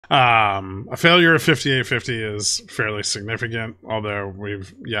A failure of 5850 is fairly significant, although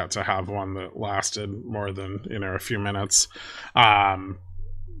we've yet to have one that lasted more than, a few minutes.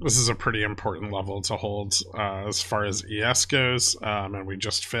 This is a pretty important level to hold as far as ES goes, and we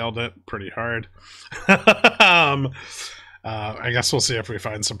just failed it pretty hard. I guess we'll see if we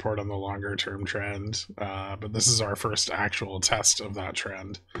find support on the longer term trend, but this is our first actual test of that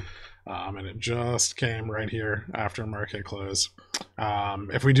trend. And it just came right here after market close.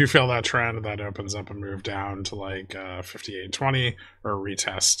 If we do fail that trend, that opens up a move down to like 5820 or a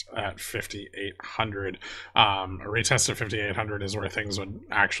retest at 5800. A retest at 5800 is where things would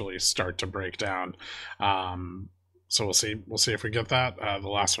actually start to break down. So we'll see if we get that. The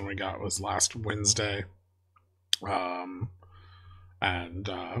last one we got was last Wednesday. And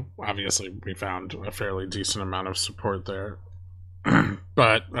obviously we found a fairly decent amount of support there.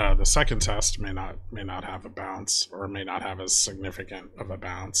 But the second test may not have a bounce, or may not have as significant of a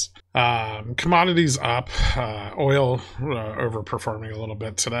bounce. Commodities up, oil overperforming a little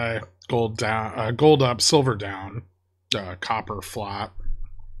bit today. Gold down, gold up, silver down, copper flat.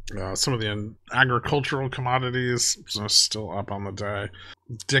 Some of the agricultural commodities still up on the day.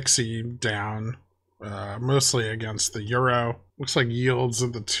 Dixie down, mostly against the euro. Looks like yields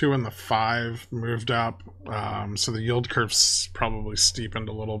of the 2 and the 5 moved up. So the yield curve's probably steepened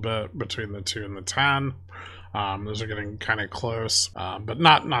a little bit between the 2 and the 10. Those are getting kind of close, but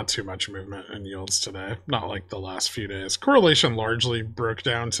not too much movement in yields today. Not like the last few days. Correlation largely broke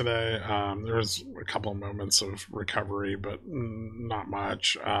down today. There was a couple moments of recovery, but not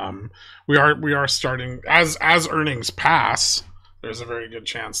much. We are starting, as earnings pass, there's a very good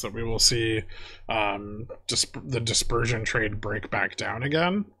chance that we will see the dispersion trade break back down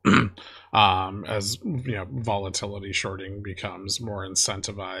again as volatility shorting becomes more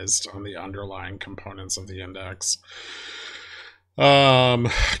incentivized on the underlying components of the index.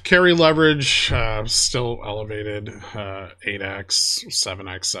 Carry leverage still elevated, 8x,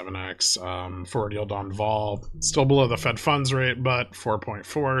 7x, 7x. Forward yield on vol still below the Fed funds rate, but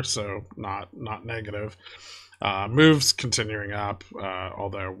 4.4, so not negative. Moves continuing up,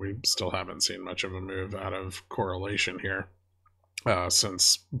 although we still haven't seen much of a move out of correlation here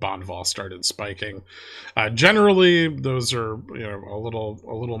since bond vol started spiking. Generally, those are a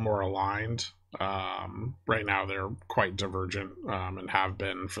little more aligned. Right now, they're quite divergent and have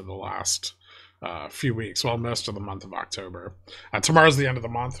been for the last few weeks. Well, most of the month of October. Tomorrow's the end of the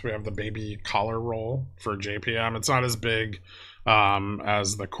month. We have the baby collar roll for JPM. It's not as big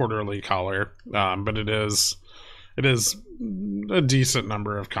as the quarterly collar, but it is a decent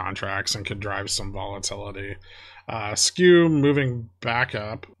number of contracts and could drive some volatility. Skew moving back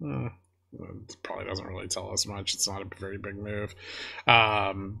up. It probably doesn't really tell us much. It's not a very big move.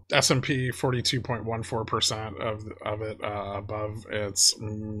 S&P 42.14% of it above its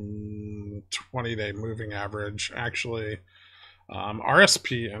 20-day moving average. Actually,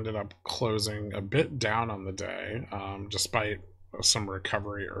 RSP ended up closing a bit down on the day, despite some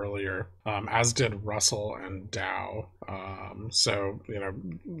recovery earlier, as did Russell and Dow. So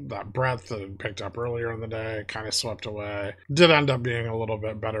that breadth that had picked up earlier in the day kind of swept away. Did end up being a little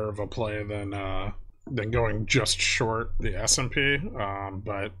bit better of a play than going just short the S&P,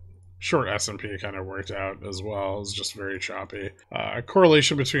 but short S&P kind of worked out as well. It's just very choppy.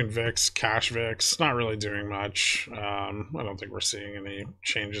 Correlation between VIX, cash VIX, not really doing much. I don't think we're seeing any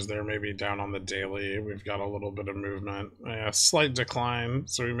changes there. Maybe down on the daily, we've got a little bit of movement. Slight decline,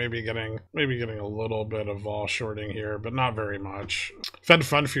 so we may be getting a little bit of vol shorting here, but not very much. Fed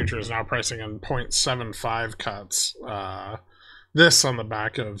Fund Future is now pricing in 0.75 cuts. This on the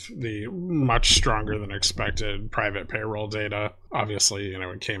back of the much stronger than expected private payroll data. Obviously,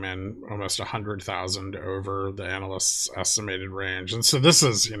 it came in almost 100,000 over the analysts' estimated range. And so this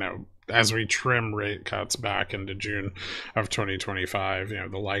is, as we trim rate cuts back into June of 2025,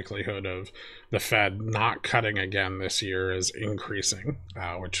 the likelihood of the Fed not cutting again this year is increasing,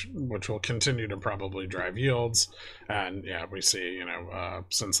 which will continue to probably drive yields. And we see,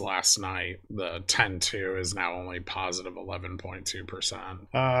 since last night, the 10-2 is now only positive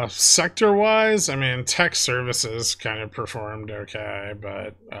 11.2%. Sector-wise, tech services kind of performed okay,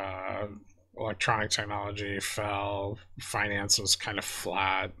 but electronic technology fell, finance was kind of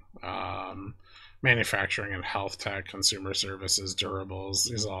flat. Manufacturing and health tech, consumer services, durables,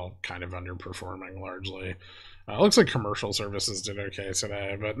 these all kind of underperforming largely. Looks like commercial services did okay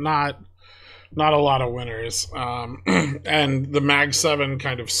today, but not a lot of winners. And the Mag 7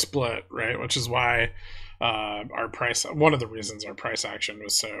 kind of split, right? Which is why one of the reasons our price action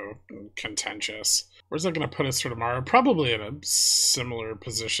was so contentious. Where's that going to put us for tomorrow? Probably in a similar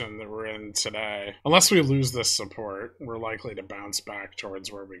position that we're in today. Unless we lose this support, we're likely to bounce back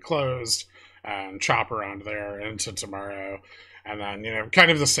towards where we closed and chop around there into tomorrow. And then, you know, kind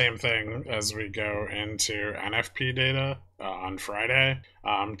of the same thing as we go into NFP data on Friday.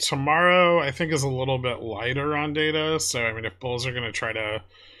 Tomorrow, I think, is a little bit lighter on data. So, I mean, if bulls are going to try to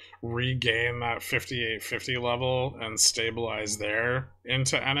regain that 5850 level and stabilize there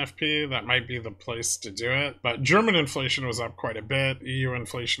into NFP, that might be the place to do it. But German inflation was up quite a bit. EU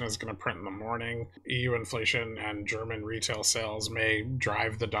inflation is going to print in the morning. EU inflation and German retail sales may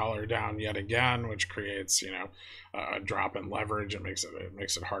drive the dollar down yet again, which creates, you know, a drop in leverage. It makes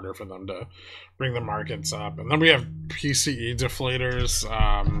it harder for them to bring the markets up. And then we have PCE deflators.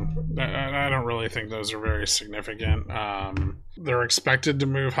 I don't really think those are very significant. They're expected to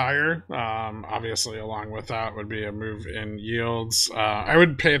move higher. Obviously, along with that would be a move in yields. I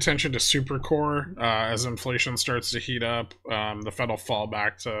would pay attention to supercore as inflation starts to heat up. The Fed will fall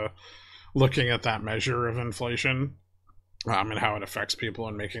back to looking at that measure of inflation and how it affects people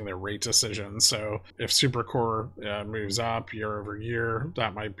in making their rate decisions. So if supercore moves up year over year,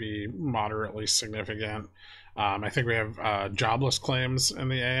 that might be moderately significant. I think we have jobless claims in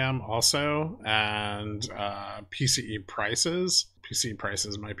the AM also, and PCE prices. PCE price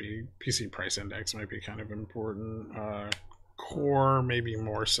index might be kind of important. Core maybe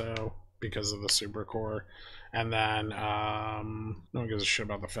more so because of the super core. And then no one gives a shit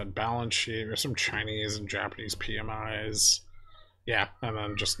about the Fed balance sheet. There's some Chinese and Japanese PMIs. Yeah, and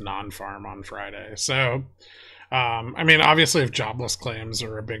then just non-farm on Friday. So I mean, obviously, if jobless claims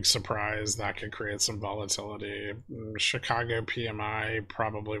are a big surprise, that could create some volatility. Chicago PMI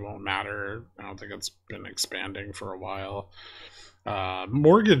probably won't matter. I don't think it's been expanding for a while.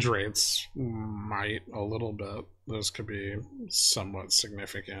 Mortgage rates might a little bit. Those could be somewhat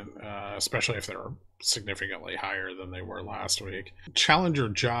significant, especially if they're significantly higher than they were last week. Challenger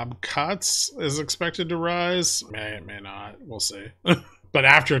job cuts is expected to rise. May not. We'll see. But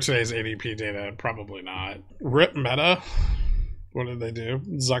after today's ADP data, probably not. RIP Meta. What did they do?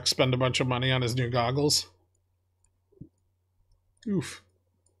 Zuck spend a bunch of money on his new goggles? Oof.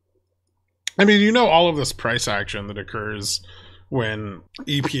 I mean, you know, all of this price action that occurs when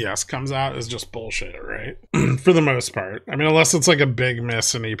EPS comes out is just bullshit, right? For the most part. I mean, unless it's like a big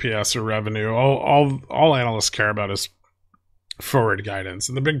miss in EPS or revenue, all analysts care about is forward guidance.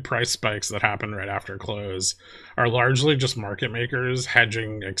 And the big price spikes that happen right after close are largely just market makers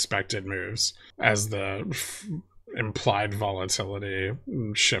hedging expected moves as the implied volatility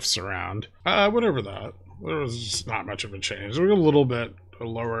shifts around. Whatever that. There was just not much of a change. We're a little bit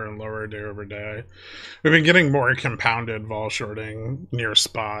lower and lower day over day. We've been getting more compounded vol shorting near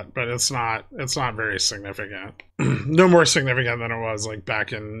spot, but it's not very significant. No more significant than it was like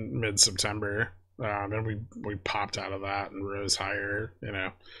back in mid-September. And we popped out of that and rose higher, you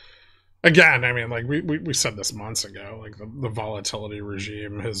know. Again, I mean, like we said this months ago, like the volatility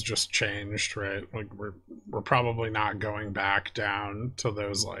regime has just changed, right? Like we're probably not going back down to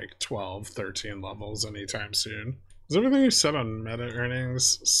those like 12, 13 levels anytime soon. Is everything you said on meta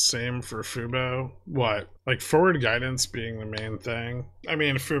earnings same for Fubo? What? Like forward guidance being the main thing? I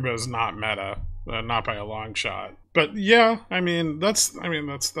mean, Fubo's not meta, not by a long shot. But yeah, I mean that's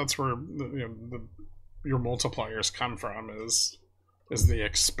where your multipliers come from is the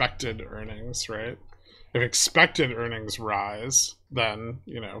expected earnings, right? If expected earnings rise, then,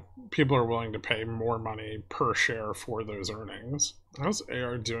 you know, people are willing to pay more money per share for those earnings. How's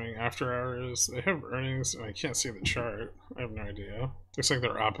AR doing after hours? They have earnings, and I can't see the chart. I have no idea. Looks like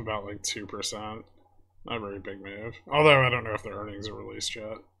they're up about like 2%. Not a very big move. Although I don't know if their earnings are released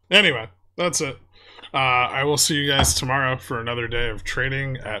yet. Anyway, that's it. I will see you guys tomorrow for another day of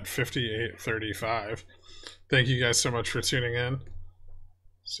trading at 58.35. Thank you guys so much for tuning in.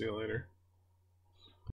 See you later.